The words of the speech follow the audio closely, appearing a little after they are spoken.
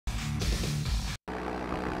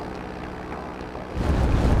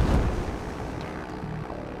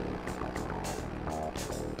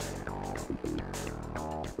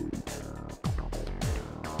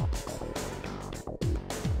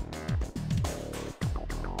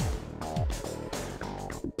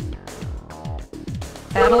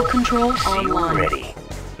Battle control Seal online. ready.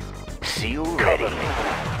 Seal ready.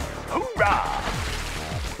 Hoorah!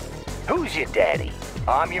 Who's your daddy?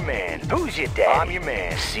 I'm your man. Who's your daddy? I'm your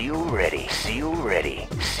man. Seal ready. Seal ready.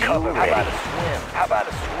 Seal ready. How about a swim? How about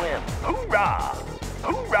a swim? Hoorah!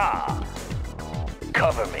 Hoorah!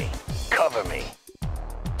 Cover me. Cover me.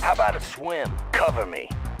 How about a swim? Cover me.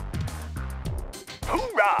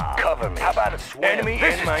 Hoorah! Cover me. How about a swim? Enemy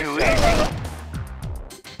in my sight.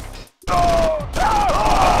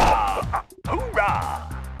 Hoorah!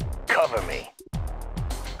 Cover me.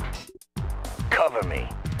 Cover me.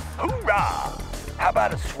 Hoorah! How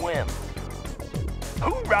about a swim?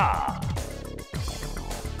 Hoorah!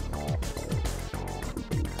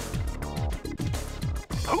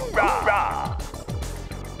 Hoorah!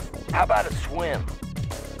 How about a swim?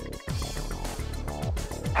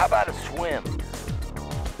 How about a swim?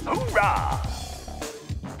 Hoorah!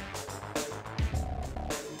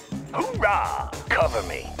 Hoorah! Cover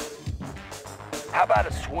me. How about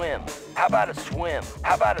a swim? How about a swim?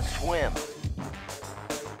 How about a swim?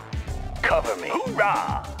 Cover me.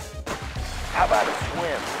 Hoorah! How about a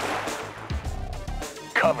swim?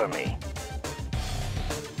 Cover me.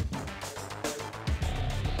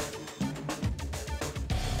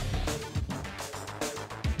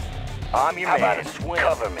 I'm your man. How about a swim?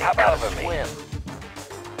 Cover me. How about a swim?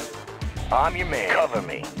 I'm your man. Cover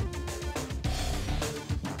me.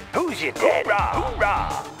 Who's your daddy? Hoorah!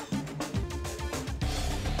 Hoorah!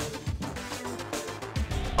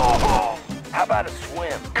 Oh! How about a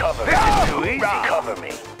swim? Cover me. This is too easy. Cover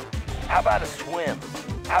me. How about a swim?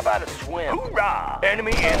 How about a swim? Hoorah!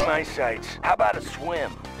 Enemy in my sights. How about a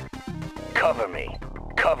swim? Cover me.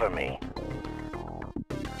 Cover me.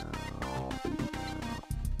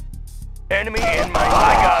 Enemy in my sights.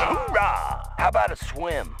 I got him. Hoorah! How about a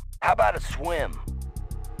swim? How about a swim?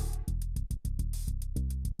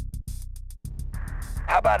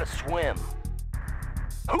 How about a swim?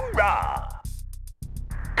 Hoorah!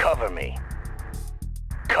 Cover me.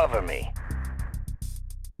 Cover me.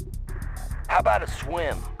 How about a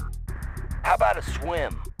swim? How about a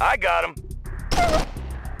swim? I got him.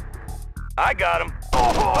 I got him.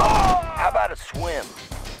 How about a swim?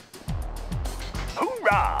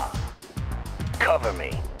 Hoorah! Cover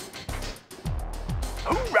me.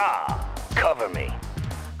 Hoorah! Cover me.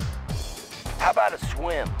 How about a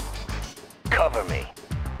swim? Cover me.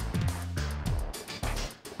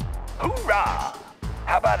 Hoorah!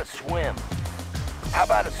 How about a swim? How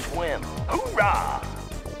about a swim? Hoorah!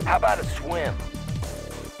 How about a swim?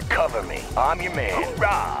 Cover me. I'm your man.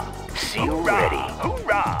 Hoorah! Seal ready.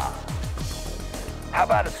 Hoorah! How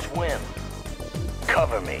about a swim?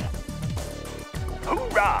 Cover me.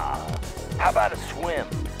 Hoorah! How about a swim?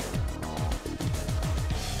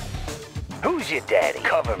 Who's your daddy?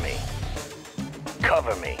 Cover me.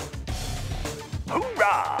 Cover me.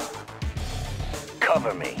 Hoorah!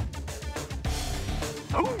 Cover me.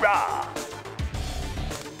 Hoorah!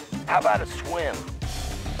 How about a swim?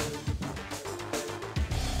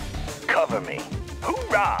 Cover me.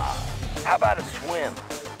 Hoorah! How about a swim?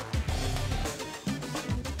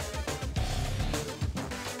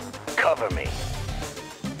 Cover me.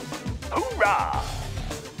 Hoorah!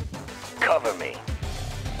 Cover me.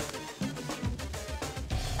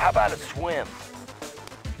 How about a swim?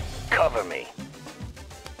 Cover me.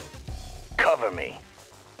 Cover me.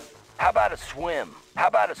 How about a swim? How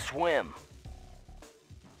about a swim?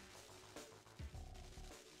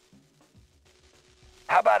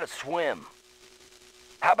 How about a swim?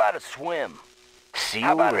 How about a swim? Seal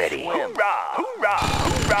How about ready. A swim? Hoorah! Hoorah!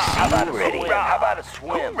 Hoorah! How about a ready. Swim? How about a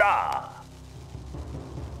swim? Hoorah!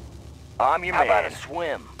 I'm your man. How about a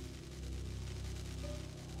swim?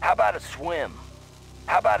 How about a swim?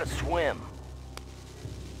 How about a swim?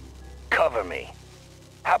 Cover me.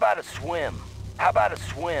 How about a swim? How about a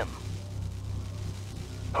swim?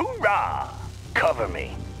 Hoorah! Cover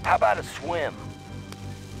me. How about a swim?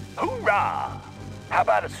 Hoorah! How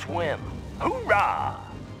about a swim? Hoorah!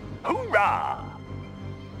 Hoorah!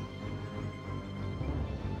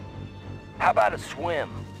 How about a swim?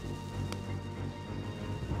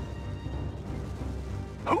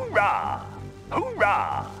 Hoorah!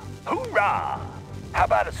 Hoorah! Hoorah! How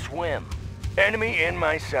about a swim? Enemy in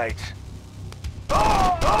my sights.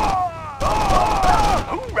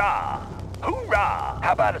 Hoorah! Hoorah!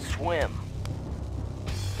 How about a swim?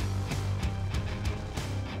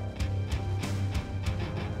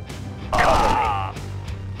 Cover me.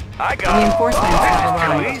 I got Reinforcements have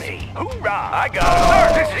arrived. Easy. Hoorah! I got it.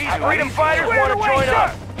 Sir, this is easy. Freedom fighters want to join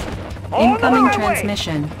up. Incoming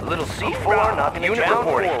transmission. A little C4 knocking unit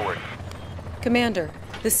forward. Commander,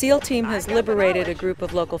 the SEAL team has liberated a group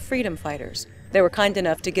of local freedom fighters. They were kind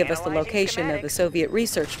enough to give us the location of a Soviet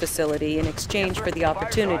research facility in exchange for the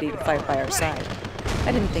opportunity to fight by our side.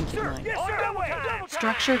 I didn't think you'd mind.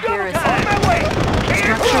 Structure garrison.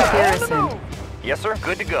 Structure garrison. Yes, sir.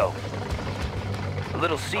 Good to go. A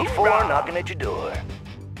little C4 knocking at your door.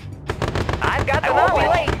 I've got the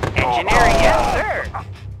knowledge. Engineering, yes, sir.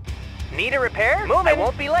 Need a repair? I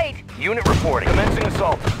won't be late. Unit reporting. Commencing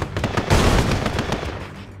assault.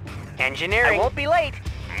 Engineering. I won't be late.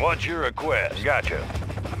 What's your request? Gotcha.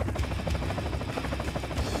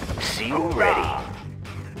 Seal ready.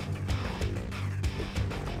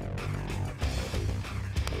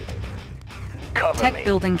 Cover Tech me.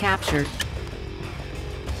 building captured.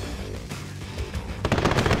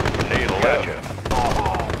 Needle gotcha.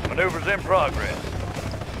 Maneuvers in progress.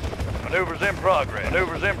 Maneuvers in progress.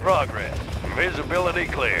 Maneuvers in progress. Visibility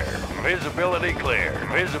clear. Visibility clear.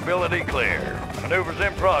 Visibility clear. Maneuvers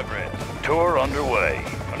in progress. Tour underway.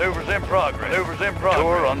 Maneuvers in progress. Maneuvers in progress.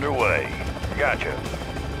 Tour underway. Gotcha.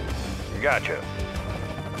 Gotcha.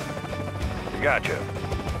 Gotcha.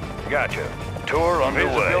 Gotcha. Tour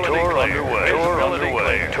underway. Tour underway. Tour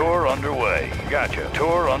underway. Tour underway. Gotcha.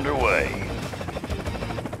 Tour underway.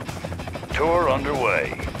 Tour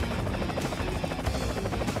underway.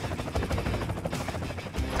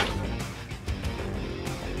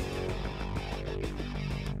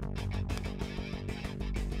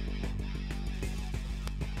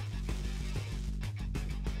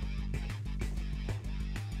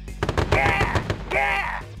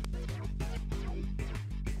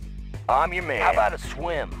 I'm your man. How about a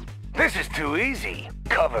swim? This is too easy.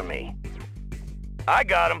 Cover me. I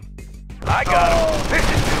got him. I got him. This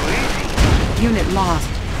is too easy. Unit lost.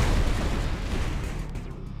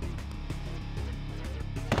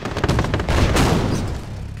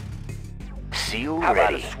 Seal ready. How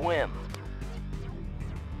about a swim?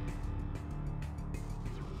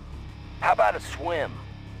 How about a swim?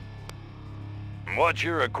 What's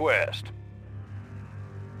your request?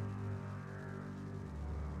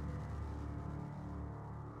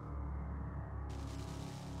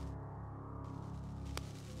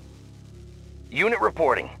 Unit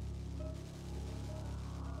reporting.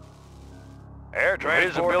 Air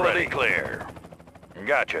transport visibility clear.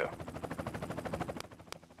 Gotcha.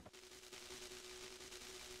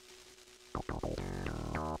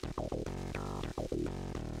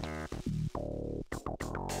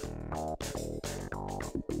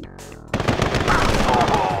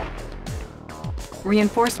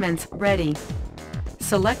 Reinforcements ready.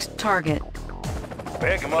 Select target.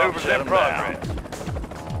 Pick 'em up, set 'em down.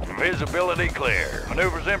 Visibility clear.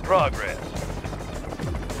 Maneuvers in progress.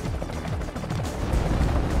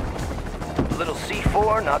 Little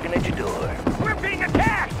C4 knocking at your door. We're being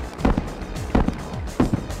attacked!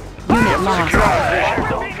 Unit lost.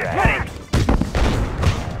 Ready.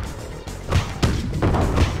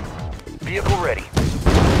 Vehicle ready.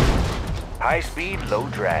 High speed, low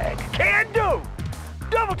drag. Can do!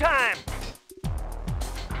 Double time!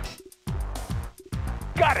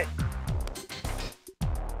 Got it!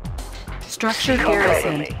 Structure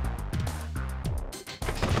garrison.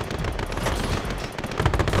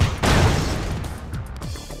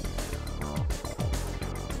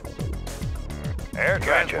 Air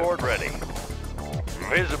transport ready.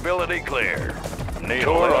 Visibility clear.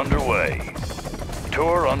 Tour underway.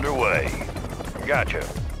 Tour underway. Gotcha.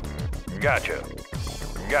 Gotcha.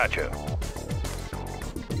 Gotcha.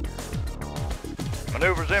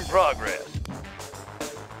 Maneuvers in progress.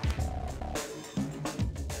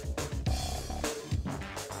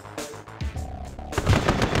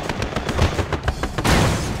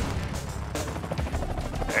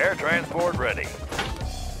 Air transport ready.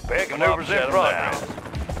 Pick 'em up, set 'em down.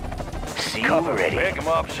 Cover ready. Pick 'em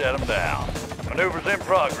up, set 'em down. Maneuvers in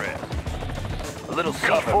progress. A little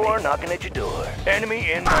C4 knocking at your door.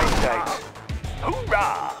 Enemy in my sights.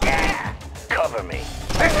 Hoorah! Yeah. Cover me.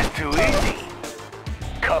 This is too easy.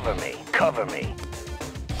 Cover me. Cover me.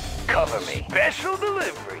 Cover me. Special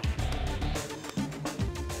delivery.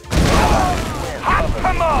 Hot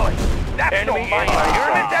tamale! That's enemy no in my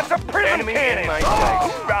unit. That's a prison enemy cannon. In my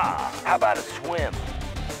sights. Hoorah! How about a swim?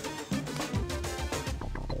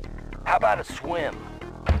 How about a swim?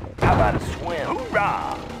 How about a swim?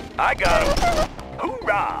 Hoorah! I got him.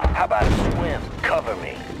 Hoorah! How about a swim? Cover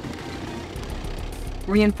me.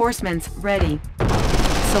 Reinforcements ready.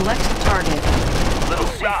 Select target. Little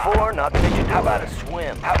C4 knocking at your door. How about a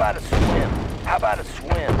swim? How about a swim? How about a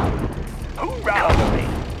swim? Hoorah! Cover me.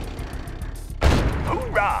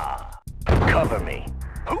 Hoorah! Cover me.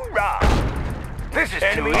 Hoorah! This is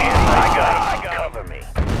too easy. I got him. Cover me.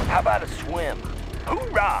 How about a swim?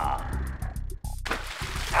 Hoorah!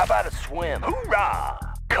 How about a swim? Hoorah!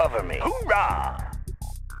 Cover me. Hoorah!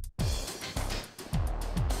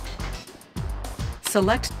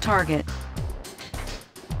 Select target.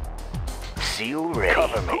 Seal ready.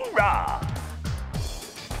 Cover me. Hoorah!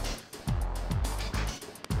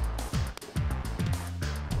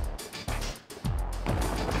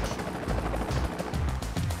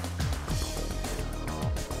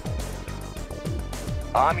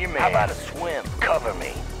 I'm your man. How about a swim? Cover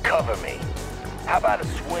me. Cover me. How about a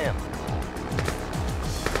swim?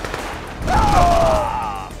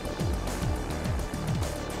 Ah!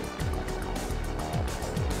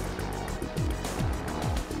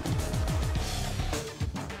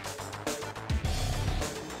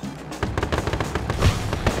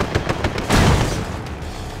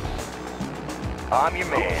 I'm your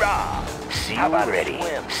man. Hoorah! Seal ready.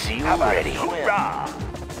 Swim? Seal ready. Hoorah!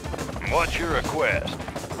 What's your request?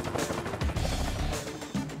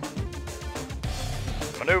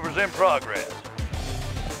 Maneuvers in progress.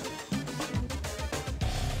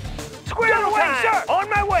 Square away, sir! On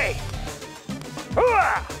my way!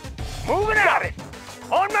 Hooah! Moving out! Got it!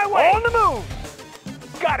 On my way! On the move!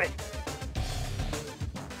 Got it!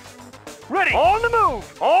 Ready! On the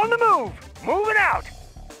move! On the move! Moving out!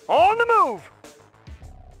 On the move!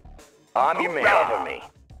 I'm your man. Cover me.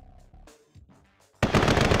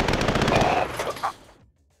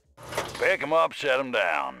 Pick 'em up, set 'em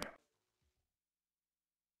down.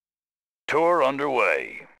 Tour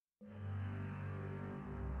underway.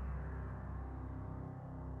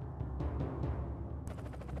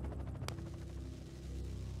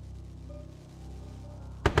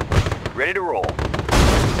 Ready to roll.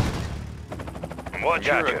 What's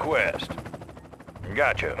your Gotcha. request?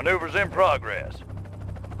 Gotcha. Maneuvers in progress.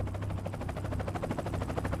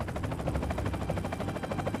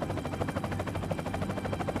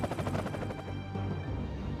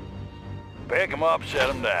 Pick 'em up, set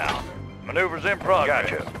 'em down. Maneuvers in progress.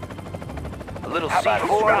 Gotcha. A little How about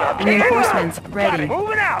C4. Reinforcements Got ready. it.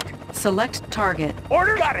 Moving out. Select target.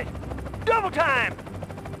 Orders. Got it. Double time.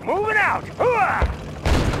 Moving out. Hooah!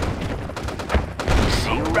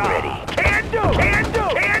 Seal ready. Can do. Can do.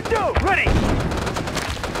 Can do. Ready.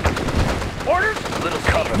 Orders. Little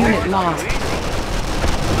cover. Unit lost.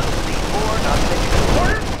 Little C4. Not taking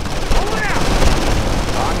orders. Moving out.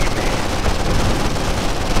 On your man.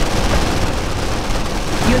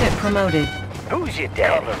 Unit promoted. Who's your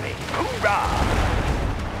daddy? Cover me. Hoorah!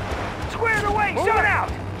 Squared away, moving out!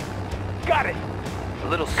 Got it! A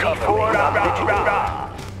little C4 hoorah!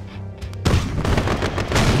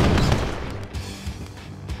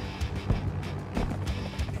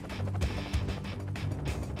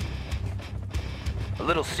 A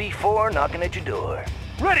little C4 knocking at your door.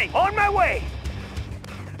 Ready! On my way!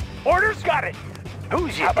 Orders? Got it!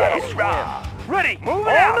 Who's your daddy? Hoorah! Ready!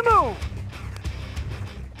 Moving out! On the move!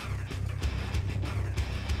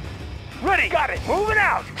 Ready! Got it! Moving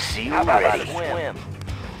out! Seal ready. Swim.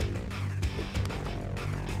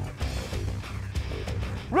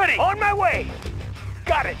 Ready! On my way!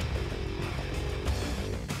 Got it!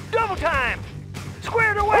 Double time!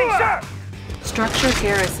 Squared away, sir! Structure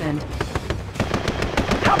garrisoned.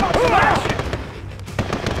 How about smash?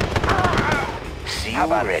 Seal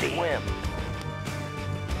ready. Swim.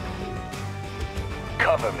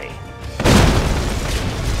 Cover me.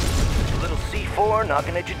 Little C4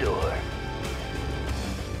 knocking at your door.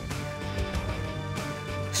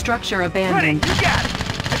 Structure Ready, abandoned. you got it!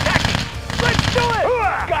 Attacking! Let's do it!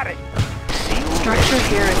 Got it! Seal Structure ready.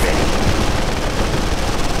 garrisoned.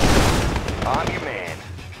 I'm your man.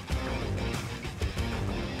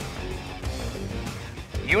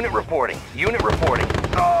 Unit reporting. Unit reporting.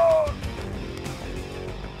 Oh!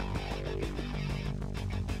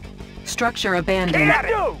 Structure abandoned. Got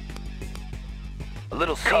it! A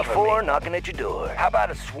little C4 knocking at your door. How about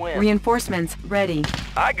a swim? Reinforcements ready.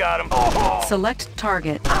 I got him. Oh! Select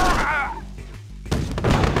target.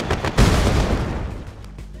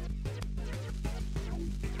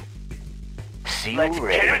 Seal Let's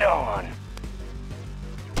ready. Get it on.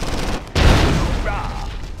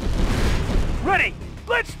 Ready.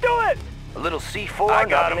 Let's do it. A little C4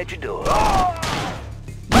 knocking at your door.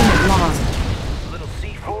 Unit lost. A little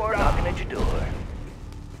C4 knocking at your door.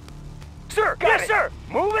 Sir, yes, sir.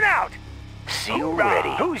 Moving out. Seal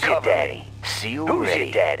ready. Who's your daddy? Seal ready. Who's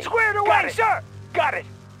your daddy? Squared away, sir. Got it.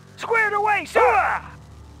 Squared away, sir.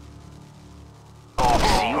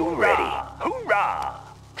 Seal ready. Hoorah!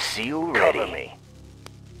 Seal ready. Cover me.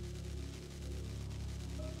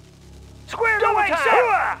 Squared away,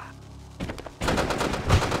 sir.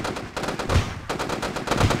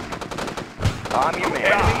 I'm your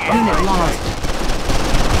man. Unit lost.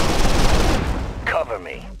 Cover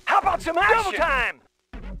me. How about some action? Double time.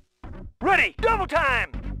 Ready. Double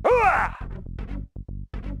time. Hoo-ah!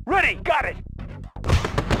 Ready, got it.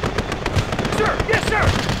 Sir, yes, sir.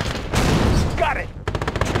 Got it.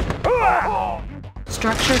 Hoo-ah!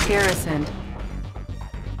 Structure garrisoned.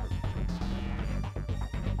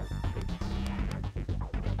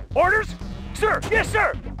 Orders? Sir, yes,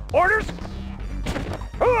 sir. Orders?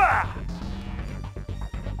 Hoo-ah!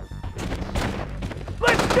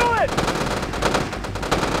 Let's do it!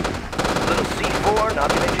 Little C4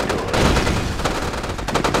 knocking at your door.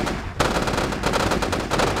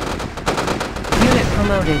 Unit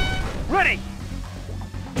promoted. Ready!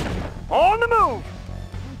 On the move!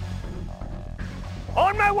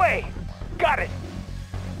 On my way! Got it!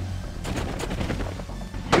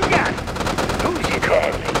 You got it! Who's your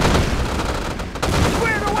daddy?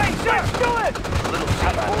 Squared away, sir! Let's do it! Little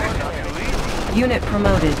C4 not too easy. Unit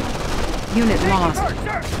promoted. Unit lost. Sir,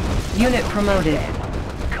 sir. Unit promoted.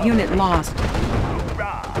 Unit lost.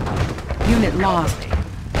 Hoorah! Unit lost.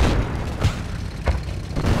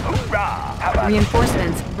 Hoorah! How about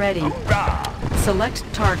Reinforcements ready. hoorah? Select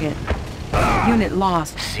target. Unit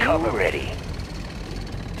lost. Cover ready.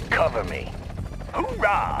 Cover me.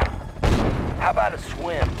 Hoorah! How about a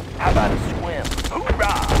swim? How about a swim?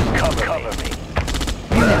 Hoorah! Cover me.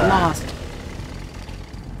 Unit lost.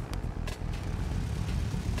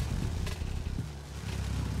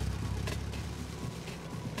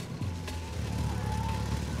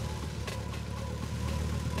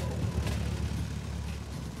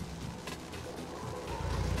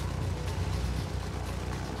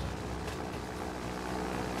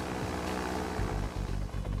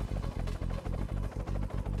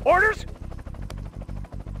 Orders?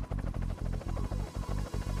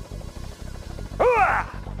 Hooah!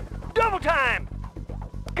 Double time!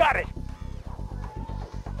 Got it!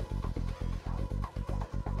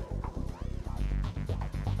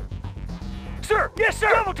 Sir! Yes, sir!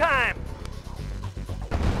 Double time!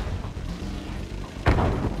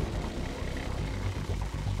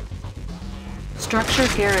 Structure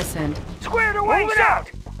garrisoned. Squared away, moving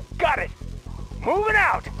out! Got it! Moving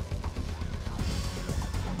out!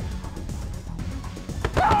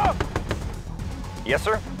 Ah! Yes,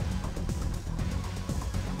 sir?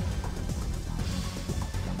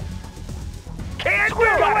 Can't do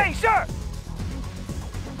it! Away, sir!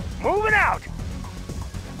 Moving out!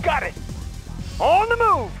 Got it! On the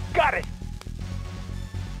move! Got it!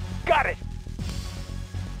 Got it!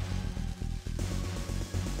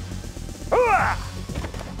 Hooah!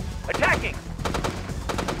 Attacking!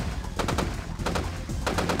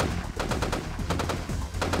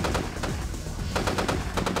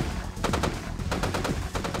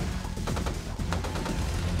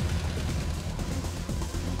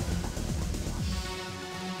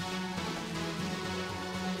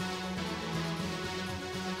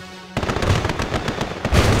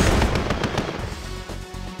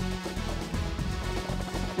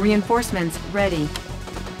 Reinforcements ready.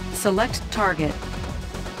 Select target.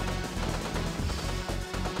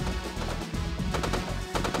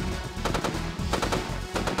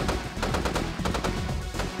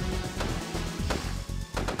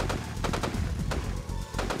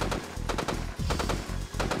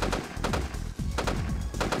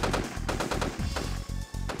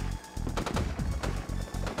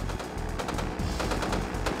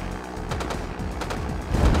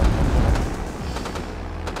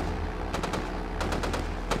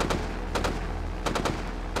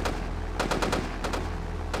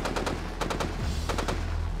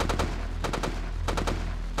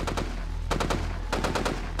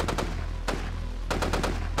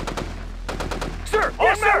 Sir,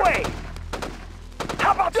 yes, on my way!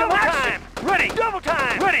 How about double time? Ready! Double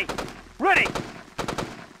time! Ready! Ready!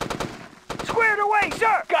 Squared away,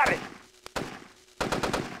 sir! Got it!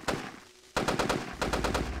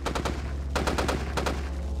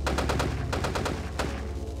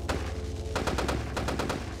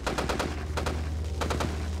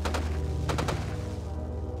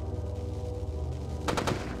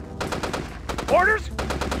 Orders?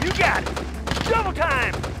 You got it! Double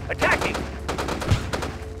time! Attacking!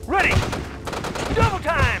 Ready! Double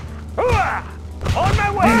time! Hooah! On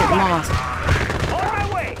my way! Unit Got lost. it. On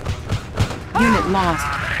my way! Unit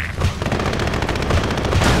lost.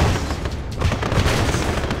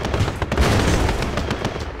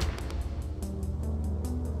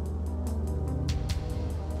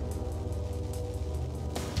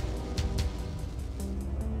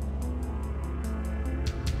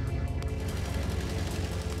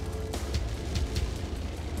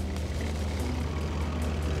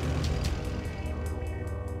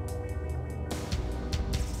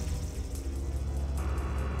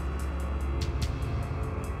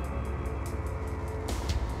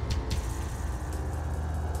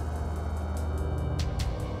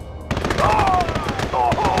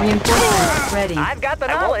 Reinforcements ready. I've got the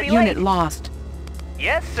I won't knowledge. be Unit late. lost.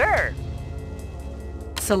 Yes, sir.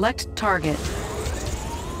 Select target.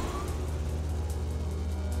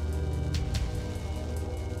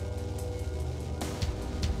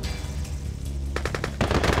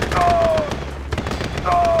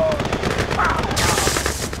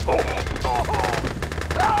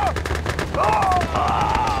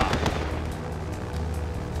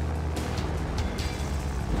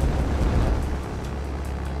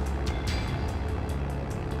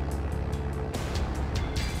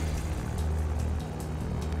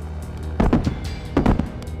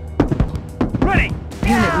 Ready!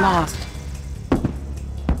 Unit lost.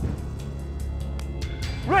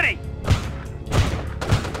 Ready!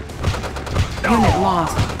 Unit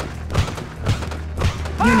lost.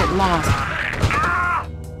 Unit lost.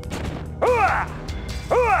 Hooah!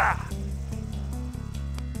 Hooah!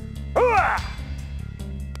 Hooah!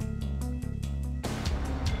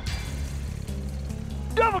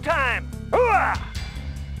 Double time! Hooah!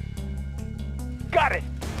 Got it!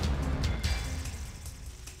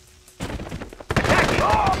 Attacking!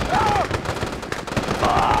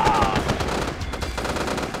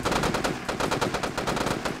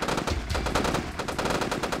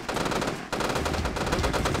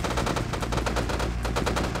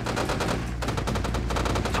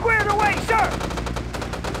 Squared away, sir!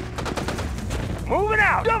 Moving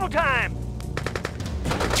out! Double time!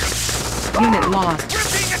 Unit lost.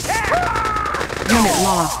 Gripping attack! Unit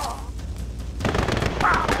lost.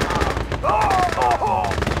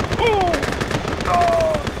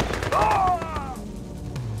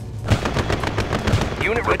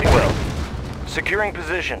 Unit ready to go. Securing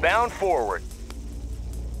position. Bound forward.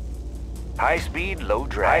 High speed, low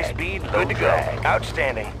drag. High speed, low drag.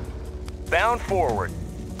 Outstanding. Bound forward.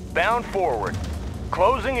 Bound forward.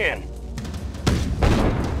 Closing in.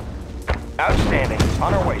 Outstanding.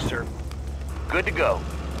 On our way, sir. Good to go.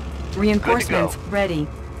 Reinforcements ready.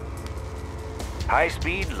 High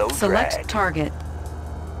speed, low Select drag. target.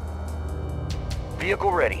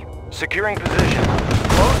 Vehicle ready. Securing position.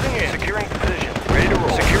 Closing in. Securing position. Ready to roll.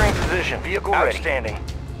 Securing position. Vehicle ready. Outstanding.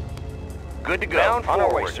 Good to go. Bound on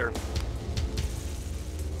our way, sir.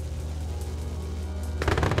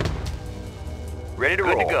 Ready to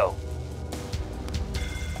roll. Good to go.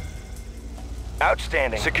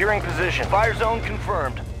 Outstanding. Securing position. Fire zone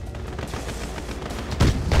confirmed.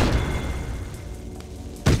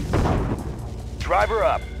 Driver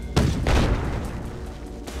up.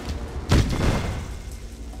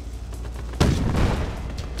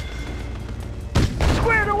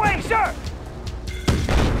 Squared away, sir!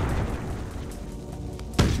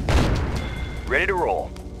 Ready to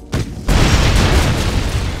roll.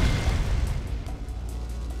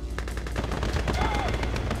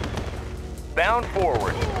 Bound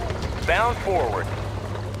forward. Bound forward.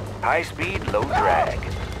 High speed, low drag.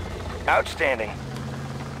 Outstanding.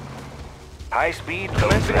 High speed, low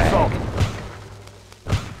drag. Assault.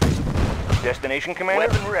 Destination commander.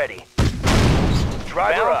 Weapon ready.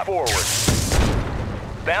 Driver bound up.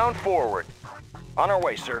 Forward. Bound forward. On our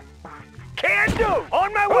way, sir. Can do!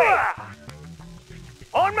 On my way!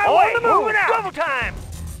 On my way! The move. Moving out! Double time!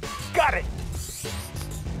 Got it!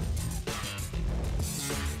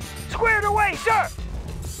 Squared away, sir!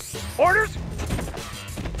 Orders?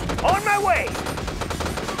 On my way!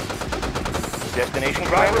 Destination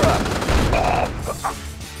driver up.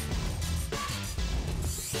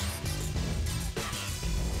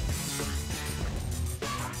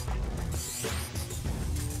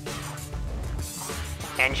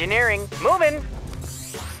 Engineering, moving.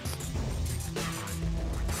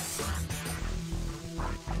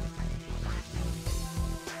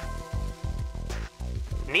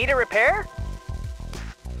 Need a repair?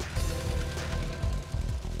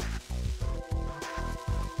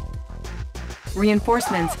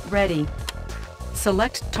 Reinforcements ready.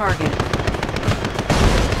 Select target.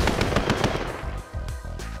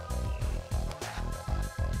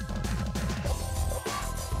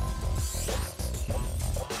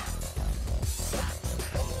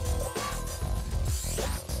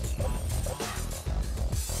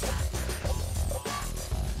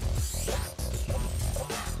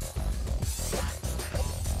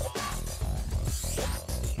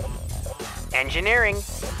 Engineering.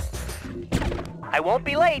 I won't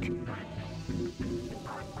be late.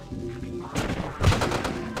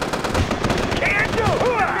 Can do!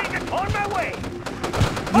 On my way!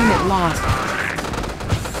 Unit lost.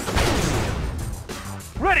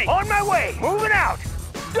 Ready! On my way! Moving out!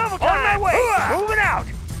 Double time! On my way! Moving out!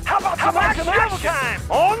 How about some double time?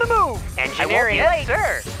 On the move! Engineering. Yes,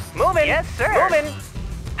 sir. Moving. Yes, sir. Moving.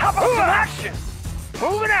 How about some action?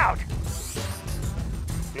 Moving out!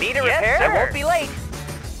 Need a repair? sir. I won't be late.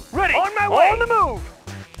 Ready. On my way. On the move.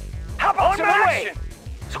 How about On some my action?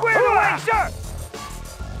 Squared away, sir.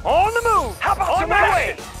 On the move. How about some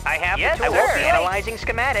action? I have Yes, the tools. sir. Analyzing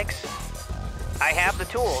schematics. I have the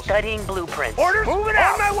tools. Studying blueprints. Orders. Moving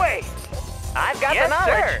out. On my way. I've got Yes, the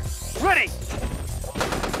knowledge. sir. Ready.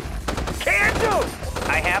 Can do.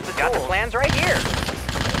 I have the tools. Got the plans right here.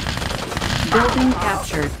 Building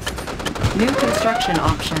captured. New construction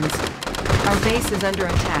options. Our base is under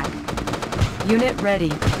attack. Unit ready.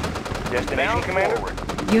 Destination, Commander.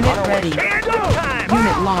 Unit ready. Can do. Time.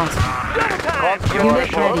 Unit lost. Double time.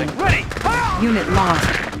 Unit ready. Ready. Unit lost.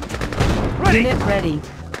 Ready. Unit ready.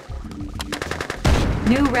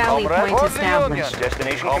 New rally point established.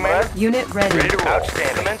 Destination, Commander. Unit ready. Ready to roll.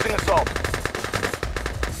 Outstanding. Commencing assault.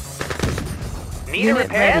 Need Unit a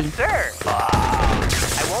repair? ready. Yes, sir.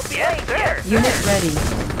 I won't be late, sir. Unit ready.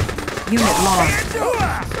 Unit lost.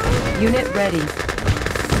 Unit ready.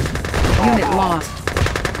 Unit lost.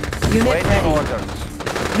 Unit ready.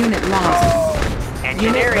 Unit lost.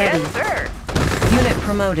 Engineer, ready. yes, sir. Unit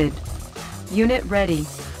promoted. Unit ready.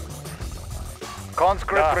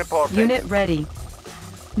 Conscript reporting. Unit ready.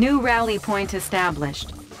 New rally point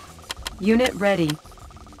established. Unit ready.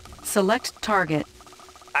 Select target.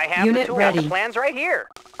 I have Unit the tools. ready. The plans right here.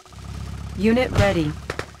 Unit ready.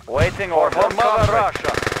 Waiting order. For Mother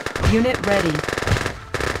Russia. Unit ready.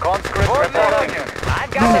 Conscript reporting.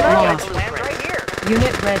 I've got Unit the lost. plans right here.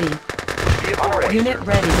 Unit ready. Vehicle ready. Unit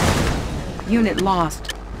ready. Unit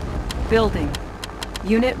lost. Building.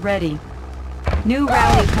 Unit ready. New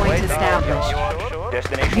rally point established.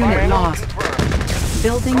 Destination, Unit Commander. lost. Confirmed.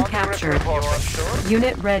 Building Conscript captured. reporting.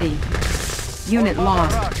 Unit ready. Unit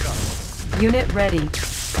lost. Unit ready.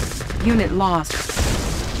 Unit lost.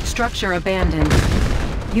 Structure abandoned.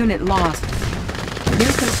 Unit lost.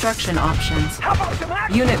 New construction options. How about some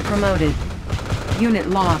action? Unit promoted. Unit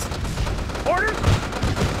lost. Orders.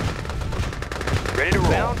 Ready to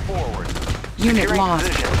roll. Bound forward. Unit Securing lost.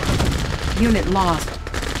 position. Unit lost.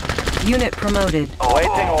 Unit promoted.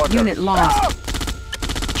 Awaiting order. Unit lost.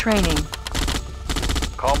 Training.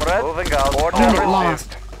 Comrade. Moving out. Order Unit received.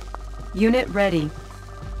 lost. Unit ready.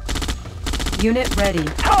 Unit ready.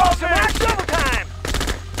 How about some action? Double time.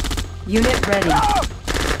 Unit ready.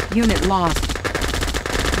 Unit lost.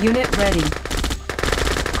 Unit ready.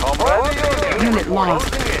 Comrade. Unit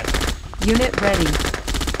lost. Closing in. Unit ready.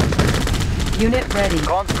 Unit ready.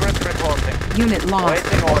 Conscript reporting. Unit lost.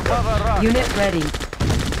 Waiting order. Unit ready.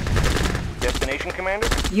 Destination, Commander.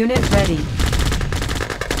 Unit ready.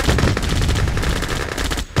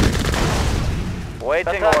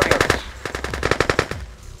 Waiting orders.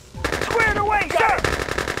 Squared away, sir.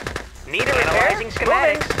 Need a repair? Analyzing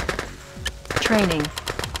schematics. Training.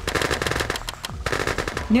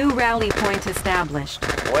 New rally point established.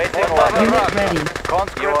 Waiting order. Unit ready.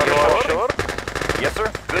 Conscript sure? Yes,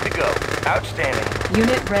 sir. Good to go. Outstanding.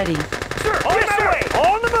 Unit ready. Sir, on my way.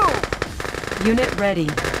 On the move. Unit ready.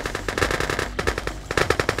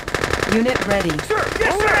 Unit ready. Sir,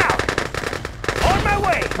 yes, sir. Out. On my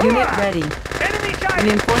way. Unit Hurrah. ready. Enemy sighted.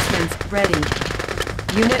 Reinforcements ready.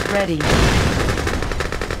 Unit ready.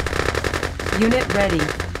 Unit ready.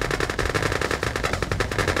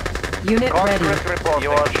 Unit ready. Conscript reporting.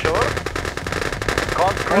 You are sure?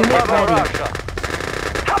 Conscript Unit Mother ready. Russia.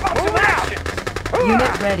 How about some action? Hurrah.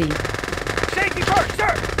 Unit ready. Safety first,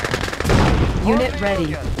 sir. Unit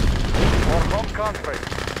ready. For home country.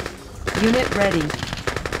 Unit ready.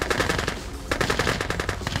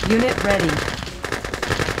 Unit ready.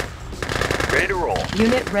 Ready to roll.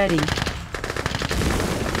 Unit ready.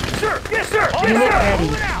 Sir, yes, sir. On Unit my way. ready.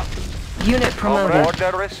 Moving out. Unit promoted.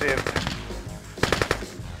 Order received.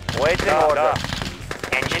 Waiting order.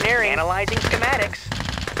 Engineering. Analyzing schematics.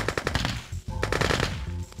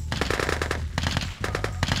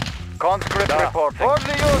 Conscript reporting. For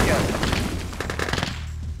the Union.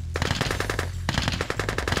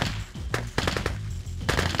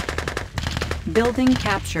 Building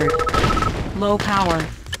captured. Low power.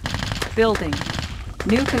 Building.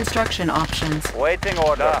 New construction options. Waiting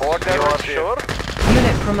order. Order you are sure?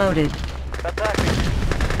 Unit promoted. Attacking.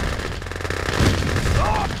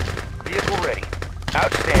 Vehicle ready.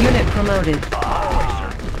 Outstanding. Unit promoted.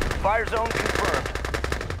 Fire zone confirmed.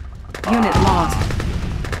 Unit lost.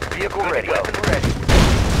 Vehicle ready. Weapon ready.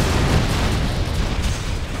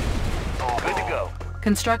 Good to go.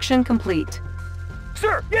 Construction complete.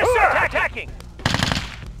 Sir, yes, sir. Attacking.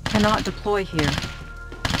 Cannot deploy here.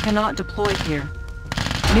 Cannot deploy here.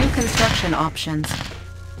 New construction options.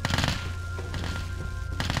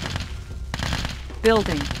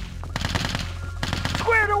 Building.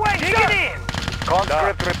 Squared away, dig it in.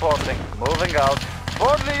 Conscript reporting. Moving out.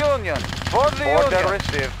 For the Union. For the Union. Order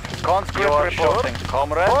received. Conscript reporting. Sure?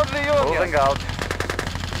 Comrade. For the Union. Moving out.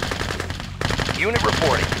 Unit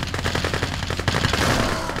reporting.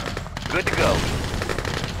 Good to go.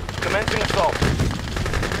 Commencing assault.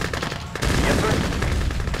 Yes, sir.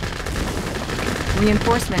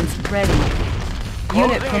 Reinforcements ready.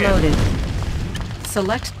 Unit Closing promoted.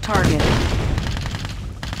 Select target.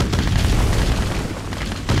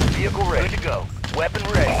 Vehicle ready. Good to go. Weapon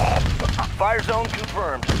ready. Fire zone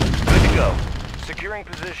confirmed. Good to go. Securing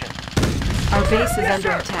position. Our base is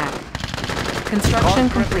under attack. Construction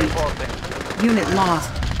complete. Reporting. Unit lost.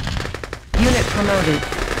 Unit promoted.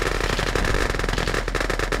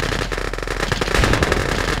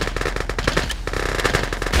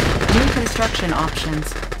 New construction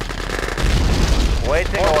options.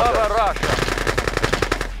 Waiting order. Russia.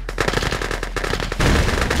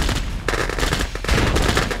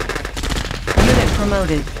 Unit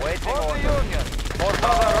promoted. Waiting order. Union. For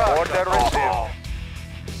Mother Russia. Order received.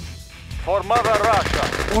 For Mother Russia.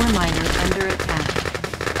 Ore miner under attack.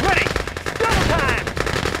 Ready! Double time!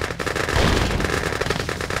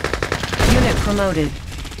 Unit promoted.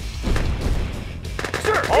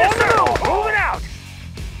 Sir! Yes, sir! Moving out!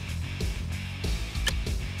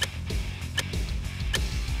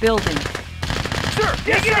 Building. Sir!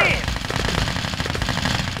 Yes, sir!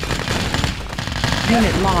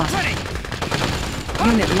 Unit lost. Ready!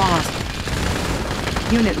 Unit lost.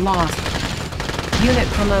 Unit lost. Unit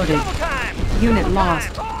promoted. Double time! Unit Double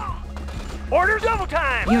lost. time. Orders double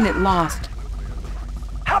time! Unit lost.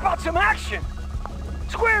 How about some action?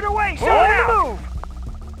 Squared away, sir! On the move!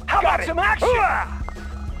 How about some action?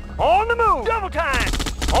 On the move! Double time!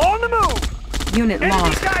 On the move! Unit Enemy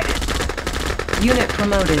lost. sighted! Unit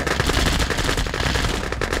promoted.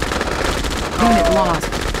 Unit lost.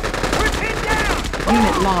 We're pinned down!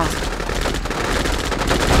 Unit lost.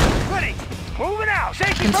 Ready! Moving out!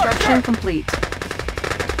 Safety Construction first, complete. sir!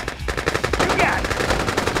 You got it!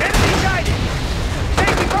 Enemy sighted!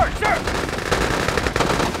 Safety first, sir!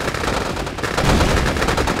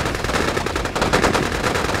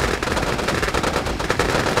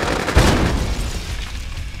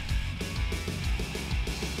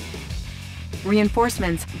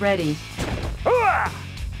 Reinforcements ready. Hooah!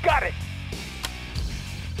 Got it!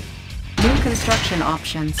 New construction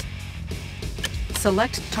options.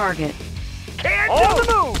 Select target. Can do! On the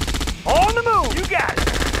move! On the move! You got it!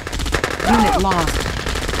 Unit lost.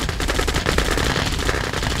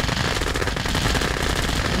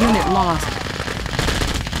 Unit lost.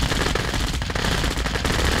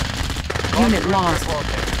 Unit lost.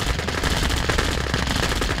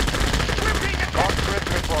 Conscript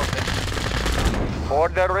reporting.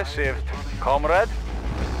 Order received. Comrade.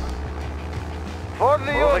 For the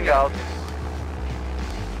Moving Union. Out.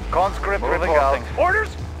 Conscript moving reporting. Out. Orders?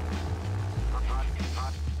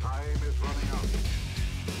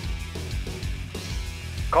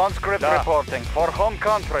 Conscript reporting. For home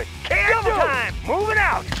country. Double time! Moving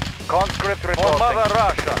out! Conscript reporting. For Mother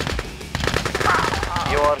Russia.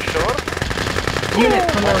 You are sure? Unit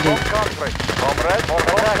For promoted. home country. Comrade. For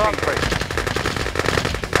home country.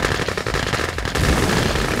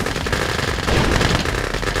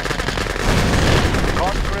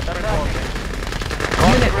 Conscript reporting.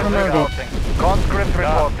 Unit promoted. Reporting. Conscript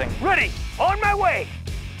reporting. Ready! On my way!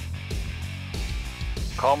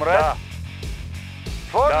 Comrade.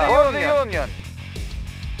 For the Union.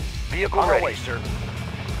 Vehicle ready, sir.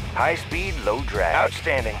 High speed, low drag.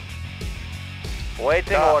 Outstanding.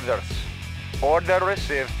 Waiting orders. Order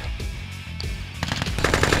received.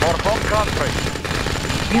 For home country.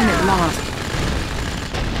 Unit lost.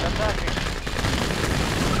 Attacking.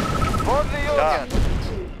 For the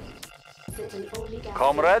Union.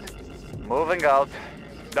 Comrade. Moving out.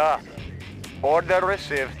 Da. Order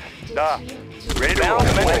received. Da. Ready to roll.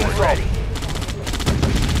 Commencing ready.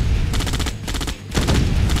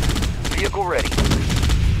 Vehicle ready.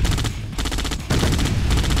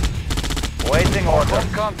 Waiting order.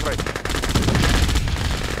 Home country.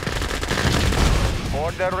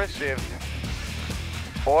 Order received.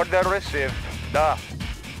 Order received. Da.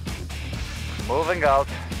 Moving out.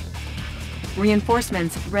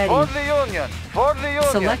 Reinforcements ready. For the Union. For the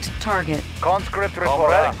Union. Select target. Conscript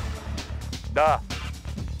reporting. Da.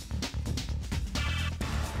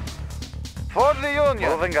 For the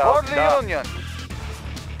Union. Moving out. For the Union.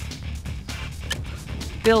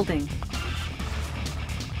 Building.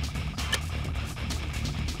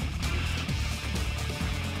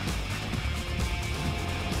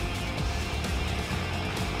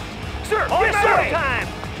 Sir! Yes, sir! Time!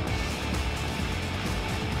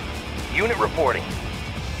 Unit reporting.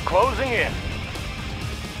 Closing in.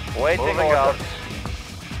 Waiting Moving orders.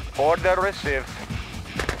 Order received.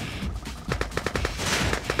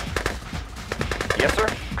 Yes, sir.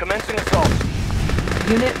 Commencing assault.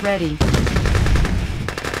 Unit ready.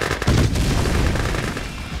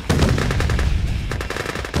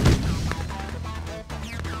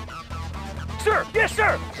 Sir! Yes,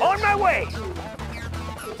 sir! On my way!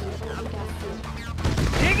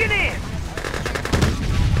 Digging in!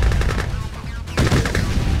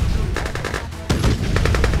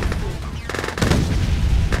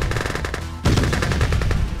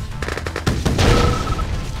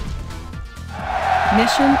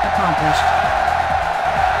 Mission accomplished.